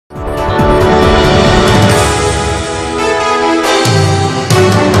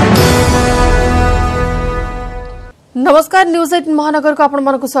नमस्कार न्यूज 18 महानगर को आपण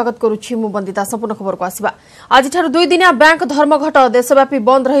मानक स्वागत करुछि मु बंदिता संपूर्ण खबर को आसीबा आज ठार 2 दिनिया बैंक धर्मघट देशव्यापी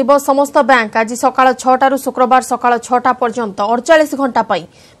बंद रहिबो समस्त बैंक आज सकाळ 6 रु शुक्रवार सकाळ 6 पर्यंत 48 घंटा पई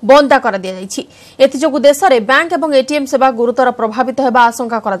बंद कर दिया जाइछि एथि जोगु देश रे बैंक एवं एटीएम सेवा गुरुतर प्रभावित हेबा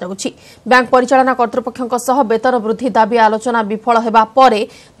आशंका करा जाउछि बैंक परिचालना कर्तृपक्षक सह वेतन वृद्धि दाबी आलोचना विफल हेबा परे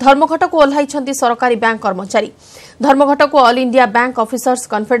धर्मघट को ओल्हाइछंती सरकारी बैंक कर्मचारी धर्मघट को all India bank officers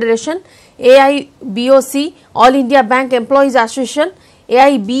confederation AIBOC all India bank employees association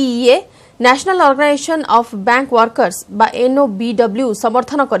AIBEA national organisation of bank workers बा NOBW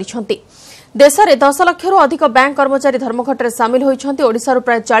समर्थन करिसंती देश में 10 लाख रु अधिक बैंक कर्मचारी धर्मघट में सामिल होइछंती ओडिसा रो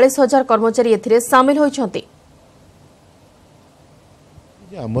प्राय 40,000 कर्मचारी एथिरे सामिल होइछंती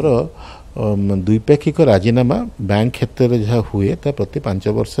हमर द्विपाक्षिक राजीनामा बैंक क्षेत्र में जहाँ हुए ता प्रति 5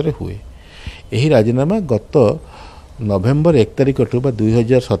 वर्ष रे हुए यही राजीनामा गत नवेम्बर 1 तारिख टू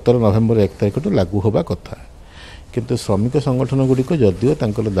 2017 नवेम्बर 1 तारिख टू लागू होबा कथा किंतु श्रमिक संगठन गुड़िक जदिओ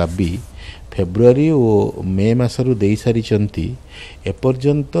तांकर दाबी फेब्रुआरी और मे मासरू दे सारी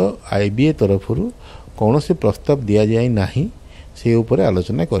एपर्यंत IBA तरफ कौन से प्रस्ताव दि जाए ना से ऊपर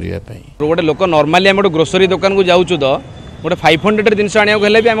आलोचना करने गोटे लोक नॉर्मली आम ग्रोसरी दुकान को जाऊँ तो गोटे 500 जिन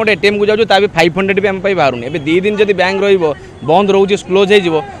आने भी आम गोटे ATM को जाऊँ 500 भी आम बाहर ए 2 दिन जब बैंक रंद रोज क्लोज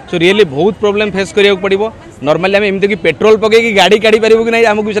हो सो रियली बहुत प्रोब्लेम फेस करा पड़ो नॉर्मली आम एमती पेट्रोल पकई गाड़ी काढ़ी पारू कि नहीं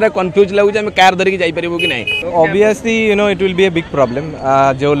आमको सीधा कन्फ्यूज लगुच आम कार धरिकी जापर कि नहीं obviously it will be a big problem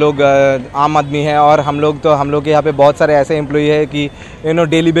जो लोग आम आदमी है और हम लोग के यहाँ पे बहुत सारे ऐसे एम्प्लॉई है कि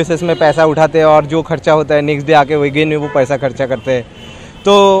डेली बेसिस में पैसा उठाते हैं और जो खर्चा होता है नेक्स्ट डे आके अगेन वो पैसा खर्चा करते हैं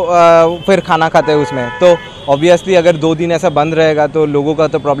तो फिर खाना खाते हैं उसमें तो ऑब्वियसली अगर 2 दिन ऐसा बंद रहेगा तो लोगों का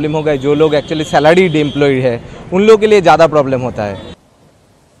तो प्रॉब्लम होगा जो लोग एक्चुअली सैलरीड एम्प्लॉयड है उन लोगों के लिए ज़्यादा प्रॉब्लम होता है।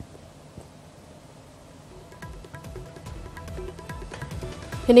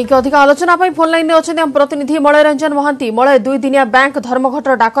 इनिक अधिक आलोचना फोन लाइन में अच्छे प्रतिनिधि Malay Ranjan Mahanti Malay 2 दिनिया bank धर्मघट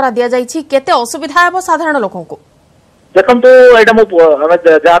डाकरा दि जाइछि केते असुविधा हेबो साधारण लोकन को देखंतु एटा मु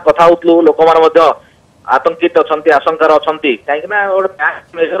जा कथा होतलु लोक मान मध्य आतंकित अछंती आशंकार अछंती काहे ना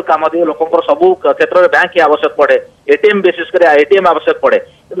बैंक मेजर काम दियो लोकंकर सब क्षेत्र में बैंक ही आवश्यक पड़े एटीएम विशेष कर एटीएम आवश्यक पड़े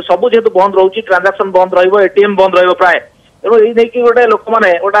किंतु सब जेतु बंद रहउची ट्रांजैक्शन बंद रहइबो एटीएम बंद रहइबो प्राय एनो एई नै कि गोटे लोक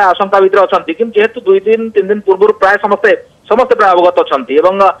माने गोटे आशंका भीतर अछंती कि जेतु 2 दिन 3 दिन पूर्व प्राय समस्त प्राय अवगत अछंती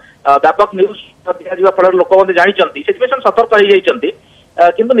एवं व्यापक न्यूज दिया जिबा फल लोक माने जानि चंती सिचुएशन सतर्क हो जाइचंती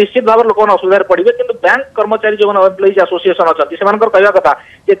किंतु निश्चित भाव लोक असुविधा पड़े किंतु बैंक कर्मचारी जो एम्प्लॉइज एसोसिएशन अच्छी से कहवा कथा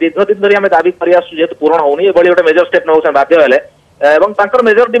दीर्घ दिन धरी आम दाबी कर पूरण होनी गोटे मेजर स्टेप नौ बाध्य हेले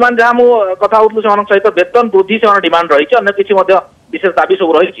मेजर डिमांड जहाँ मुझे कथा सहित वेतन वृद्धि से डिमांड रही अन्य किसी विशेष दाबी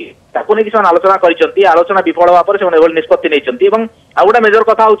सब रही आलोचना कर आलोचना विफल होगा पर निष्पत्ति नहीं आ गोटे मेजर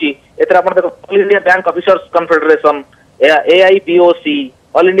कथा होची all India bank officers confederation AIBOC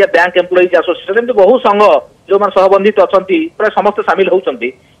all India bank employees association एमती बहु संघ जो मान सहबंधित अच्छा प्राय समस्त सामिल होती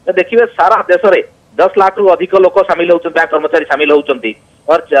देखिए सारा देश में 10 लाख रु अधिक लोक सामिल होती बैंक कर्मचारी सामिल होती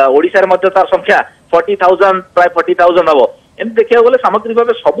और ओडिशा रे तार संख्या 40,000 प्राय 40,000 हम एमती देखा गले सामग्रिक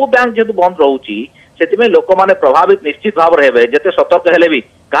भाव सब बैंक जेहेतु बंद रोचे से लोक मैंने प्रभावित निश्चित भाव में जिते सतर्क हेले भी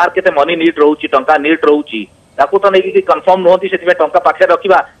कार केते मनी नीड रोचे टंका नीड रोचे ताकू तो नहीं कन्फर्म नुहति से टंका पाखे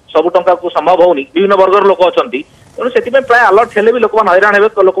रखा सब टंका को संभव होनी विभिन्न वर्गर लोक अच्छा तेणु से प्राय अलर्ट हेले भी लोक हैरान हे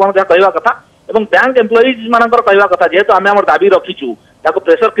लोक कहवा कथा एवं बैंक एम्प्लॉइज मानकर कहवा कथा जेहेतु आम आम दाबी रखीचु ताको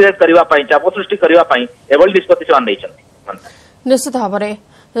प्रेशर क्रिएट करने चाप सृष्टि करने एभली निष्पत्ति से निश्चित भाव में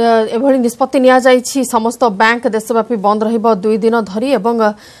एभली निष्पत्ति निया जाइछि समस्त बैंक देशव्यापी बंद रहिबो 2 दिन धरी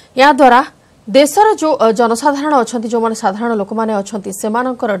एवं या द्वारा देशर जो जनसाधारण अच्छा जो माने साधारण लोक माने अच्छा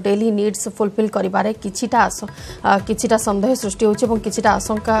सेमानकर डेली नीड्स फुलफिल करिबारे किछिटा संदेह सृष्टि होछि एवं किछिटा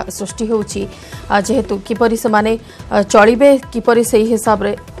आशंका सृष्टि होछि जेहेतु किपरि से माने चलिबे किपरि सेही हिसाब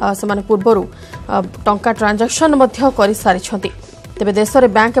रे से माने पूर्वरु टंका ट्रांजैक्शन मध्य करि सारिछंती तेबे देश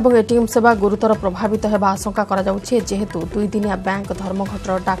में बैंक एवं एटीएम सेवा गुरुतर प्रभावित होगा आशंका करा जाउछि जेहेतु 2 दिनिया बैंक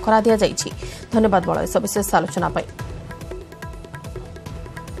धर्मघटर डाकरा दिया जाइछि धन्यवाद बळ सविशेष आलोचना पाई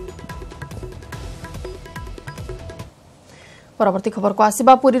परवर्ती खबर को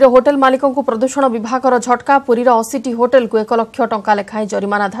आसिबा पुरीर होटेल मालिकों को प्रदूषण विभाग झटका पुरीर 80 होटेल को 1 लाख टंका लेखाएं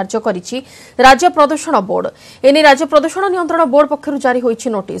जरिमाना धार्य करिछि राज्य प्रदूषण बोर्ड एने राज्य प्रदूषण नियंत्रण बोर्ड पक्षरु जारी होइछि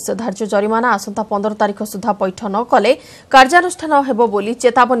नोटिस धार्य जरिमाना आसंता 15 तारिख सुधा पैठ न कले कार्यानुष्ठान हेबो बोली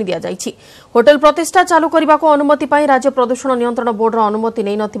चेतावनी दिया जाइछि होटेल प्रतिष्ठा चालू करबा को अनुमति पाई राज्य प्रदूषण नियंत्रण बोर्ड रो अनुमति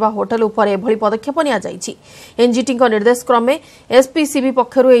नै नथिबा होटेल उपर एभली पदक्षेप निया जाइछि एनजीटी को निर्देश क्रमे एसपीसीबी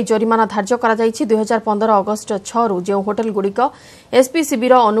पक्षरु ए जरिमाना धार्य करा जाइछि 2015 अगस्त 6 रु जे होटेल गुडिक एसपी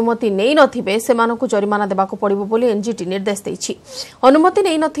शिविर अनुमति नहीं नथिबे सेमानकु जरिमाना देबाकु पड़िबो बोली एनजीटी निर्देश दैछि। अनुमति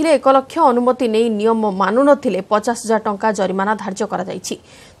नहीं नथिले 1 लाख, अनुमति नहीं नियम मानु नथिले 50,000 टंका जरिमाना धार्य करा जाइछि।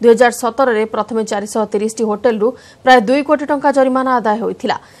 2017 रे प्रथमे 430 टी होटल रु प्राय 2 कोटी टंका जरिमाना आदाय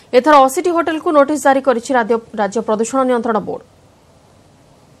होइथिला। एथर 80 टी होटल को नोटिस जारी करिछि राज्य प्रदूषण नियंत्रण बोर्ड।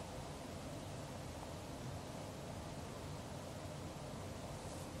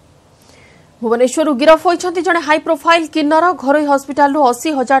 भुवनेश्वर गिरफ होइछन्ति जणे हाई प्रोफाइल किन्नर। घरोई हॉस्पिटल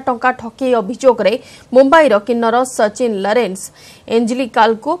 80,000 टंका ठके अभियोग रे मुंबईर किन्नर सचिन लरेन्स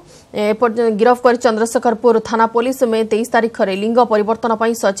एंजेलिकाल को गिरफ कर चंद्रशेखरपुर थाना पुलिस में 23 तारीख रे लिंग परिवर्तन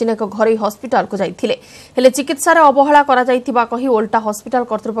पई सचिन एक घरोई हॉस्पिटल को जाइथिले, हेले चिकित्सा रे अवहेला करा जाइथिबा कही ओल्टा हॉस्पिटल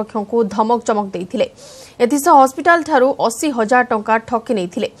कर्तृपक्षों को धमक चमक देइथिले। एथिस हॉस्पिटल थारु 80,000 टंका ठके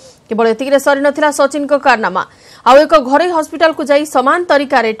नैथिले। केवल एतिक रे सरी नथिला सचिन को कारनामा, आउ एक घरोई हॉस्पिटल को जाई समान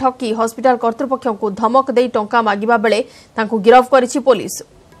तरीका रे ठकी हॉस्पिटल कर्तृपक्षों को धमक देई टंका मागिबा बेले तांकु गिरफ करिछि पुलिस।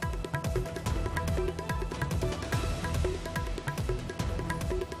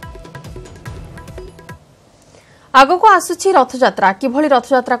 आगको आसुछि रथयात्रा, किभଳି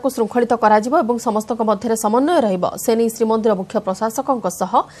रथयात्रा को श्रृंखलित कराजिबो एवं समस्त मध्य समन्वय रहिबो सेनी श्रीमंदिर मुख्य प्रशासकଙ୍କ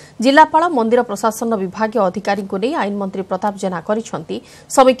सह जिलापाल मंदिर प्रशासन विभागीय अधिकारी को नै आईन मंत्री प्रताप जेना करिसंती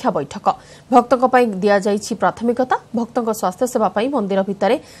समीक्षा बैठक। भक्तଙ୍କ ପାଇଁ दिया जाइछि प्राथमिकता, भक्तଙ୍କ स्वास्थ्य सेवा ପାଇଁ मंदिर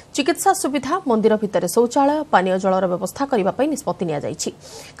भितरे चिकित्सा सुविधा, मंदिर भितरे शौचालय, पानीय जलर व्यवस्था करिबा ପାଇଁ निष्पत्ति निया जाइछि।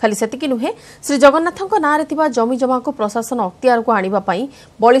 खाली सेतिकी नुहे श्री जगन्नाथଙ୍କ नारे थिबा जमी जमा को प्रशासन अख्तियार को आनिबा ପାଇଁ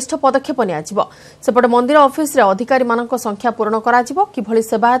बलिष्ठ पदक्षेप निया जिवो। सेपटे मंदिर ऑफिस रे अधिकारी मानक संख्या पूर्ण करा जिवो, किभଳି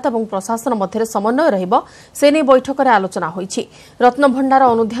सेवायत एवं प्रशासन मध्य समन्वय रहिबो से नै बैठक रे आलोचना होइछि। रत्न भंडार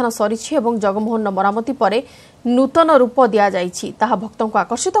अनुध्यान सरिछि एवं जगमोहन मरामती परे नूतन रूप दिया जाइछि, ताहा भक्तों को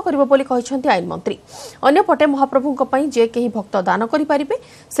आकर्षित करिबो बोली कहिसंती आईन मंत्री। अन्यपटे महाप्रभुଙ୍କ ପାଇଁ जे केही भक्त दान करि परिबे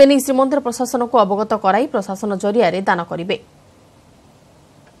से नै श्रीमंदिर प्रशासन को अवगत कराई प्रशासन जरिया रे दान करिबे।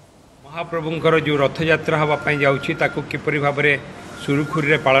 महाप्रभुଙ୍କର जो रथयात्रा हवा ପାଇଁ जाउछि ताको किपरि भाबरे सुरुखुरी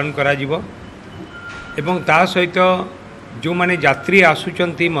रे पालन करा जिवो एवं ता सहित जो माने यात्री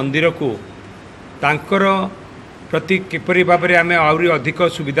आसुचंती मंदिर को तांकर प्रति किपरि भाबरे आमे आउरी अधिक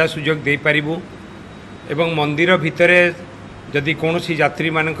सुविधा सुयोग दे पारिबु एवं मंदिर भितरे जदि कोनोसी यात्री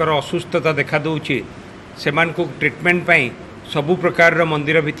मानकर असुस्थता देखा दउछि सेमान को ट्रीटमेंट पई सबु प्रकार रो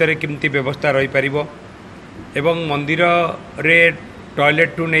मंदिर भितरे किमती व्यवस्था रही पारिबो एवं मंदिर रे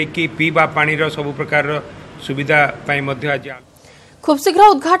टॉयलेट टू नै कि पीबा पानी रो सबु प्रकार रो सुविधा पई मध्ये आज खूब शीघ्र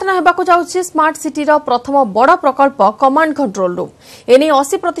उद्घाटन होगाकू जाउछि स्मार्ट सिटी रो प्रथम बड़ प्रकल्प कमांड कंट्रोल रूम। एने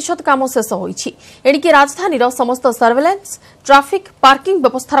 80% काम शेष होइछि। एणिकी राजधानी रो समस्त सर्वेलेंस, ट्रैफिक, पार्किंग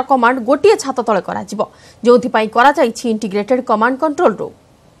व्यवस्थार कमांड गोटिए छात तळे करा जिवो, जोथि पई करा जाइछि integrated command control room.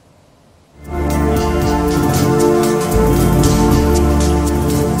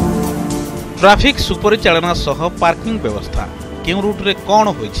 Traffic सुपरिचालना सह पार्किंग व्यवस्था केउ रूट रे कोन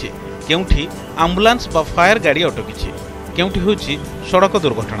होइछि, केउठी एम्बुलेंस बा फायर गाड़ी अटकिछि, केउठी होछि सड़क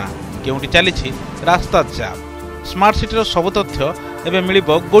दुर्घटना, केउठी चलीछि रास्ता जाम। स्मार्ट सिटी सब तथ्य एवं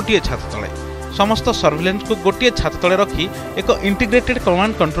मिलिबो गोटिए छात तले। समस्त सर्वेलेंस को गोटिए छात तले रखी एक integrated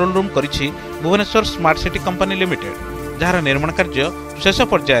command control room करिछि Bhubaneswar smart city company limited, जहार निर्माण कार्य शेष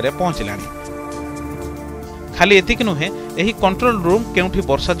पर्याय रे पहुंचलानी। खाली एतिक नुहे एही कंट्रोल रूम केउठी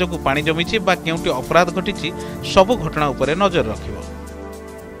वर्षा जोगु पानी जमिछि बा केउठी अपराध घटिछि सब घटना उपरे नजर रखिबो।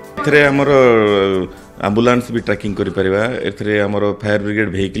 एथरे हमर एम्बुलेंस भी ट्रैकिंग करि परिबा, एथरे हमर फायर ब्रिगेड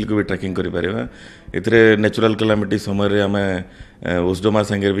व्हीकल को भी ट्रैकिंग करि परिबा। एथरे नेचुरल कैलामिटी समय रे हमें ओसडोमा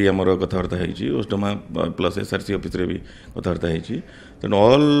संगे भी हमर कथावार्ता हेछि, ओसडोमा प्लस एसआरसी ऑफिस रे भी कथावार्ता हेछि। तेन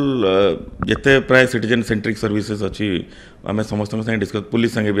ऑल जते प्राय सिटीजन सेंट्रिक सर्विसेज अछि हमें समस्त संगे डिस्कस,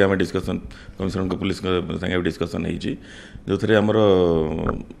 पुलिस संगे भी हमें डिस्कशन, कमिश्नर को पुलिस संगे भी डिस्कशन हेछि, जो थरे हमर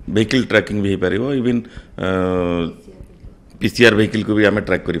व्हीकल ट्रैकिंग भी हे परिबो, इवन पीसीआर व्हीकल को भी हमें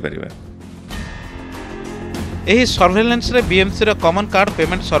ट्रैक करि परिबा। एही सर्वेलेंस रे बीएमसी रो कॉमन कार्ड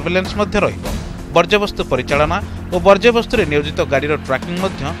पेमेंट सर्वेलेंस मध्य रहिबो। वर्ज्यवस्तु परिचालना और वर्ज्यवस्तु रे नियोजित गाड़ी रो ट्रैकिंग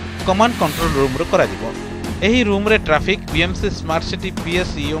मध्य कमांड कंट्रोल रूम रो करा जिवो। एही रूम रे ट्रैफिक, बीएमसी स्मार्ट सिटी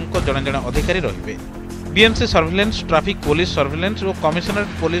पीएसईओ को जणे जणे अधिकारी रहिबे। BMC surveillance, traffic police surveillance और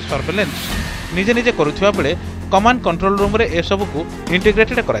कमिश्नरेट पुलिस सर्वेलेंस निजे निजे करुथिबा बेले कमांड कंट्रोल रूम रे ए सब को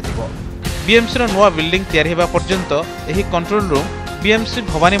इंटीग्रेटेड करा जिवो। बीएमसी रो नवा बिल्डिंग तयार हेबा पर्यंत एही control room BMC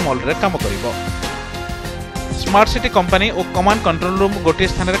Bhavani mall रे काम करिवो। स्मार्ट सिटी कंपनी और कमांड कंट्रोल रूम गोटे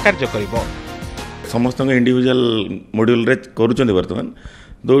स्थान रे कार्य करिवो। समस्त इंडिविजुअल मॉड्यूल रे करूचंदी वर्तमान,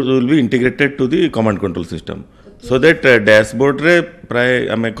 those will be integrated to the command control system, so that dashboard रे प्राय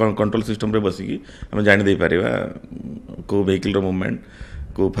आमे कंट्रोल सिस्टम रे बसिकी आमे जानि दे परिबा को व्हीकल रो मूवमेंट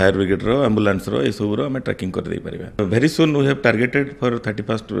को फायर ब्रिगेड रो एम्बुलेंस रो ए सब रो हमें ट्रैकिंग कर दे परिबा very soon we have targeted for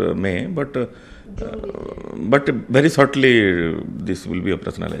 31st May but very shortly this will be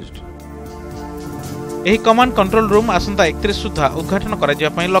operationalised. ଏହି କମାଣ୍ଡ କଣ୍ଟ୍ରୋଲ ରୁମ୍ ଆସନ୍ତା 31 ସୁଦ୍ଧା ଉଦ୍ଘାଟନ କରାଯିବା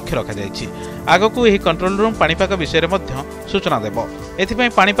ପାଇଁ ଲକ୍ଷ୍ୟ ରଖାଯାଇଛି। ଆଗକୁ ଏହି କଣ୍ଟ୍ରୋଲ ରୁମ୍ ପାଣିପାଗ ବିଷୟରେ ମଧ୍ୟ ସୂଚନା ଦେବ।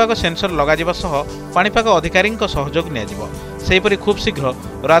 ଏଥିପାଇଁ ପାଣିପାଗ ସେନ୍ସର ଲଗାଯିବା ସହ ପାଣିପାଗ ଅଧିକାରୀଙ୍କ ସହଯୋଗ ନିଆଯିବ। ସେହିପରି ଖୁବ୍ ଶୀଘ୍ର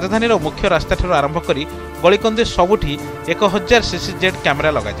ରାଜଧାନୀର ମୁଖ୍ୟ ରାସ୍ତାଠାରୁ ଆରମ୍ଭ କରି ଗଳିକନ୍ଦି ସବୁଠି 1000 CCZ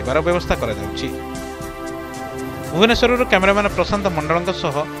କ୍ୟାମେରା ଲଗାଯିବାର ବ୍ୟବସ୍ଥା କରାଯାଉଛି। ଭୁବନେଶ୍ୱରରୁ କ୍ୟାମେରାମ୍ୟାନ୍ ପ୍ରଶାନ୍ତ ମଣ୍ଡଳଙ୍କ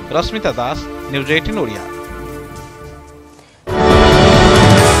ସହ ରଶ୍ମିତା ଦାସ, ନ୍ୟୁଜ୍ 18 ଓଡ଼ିଆ।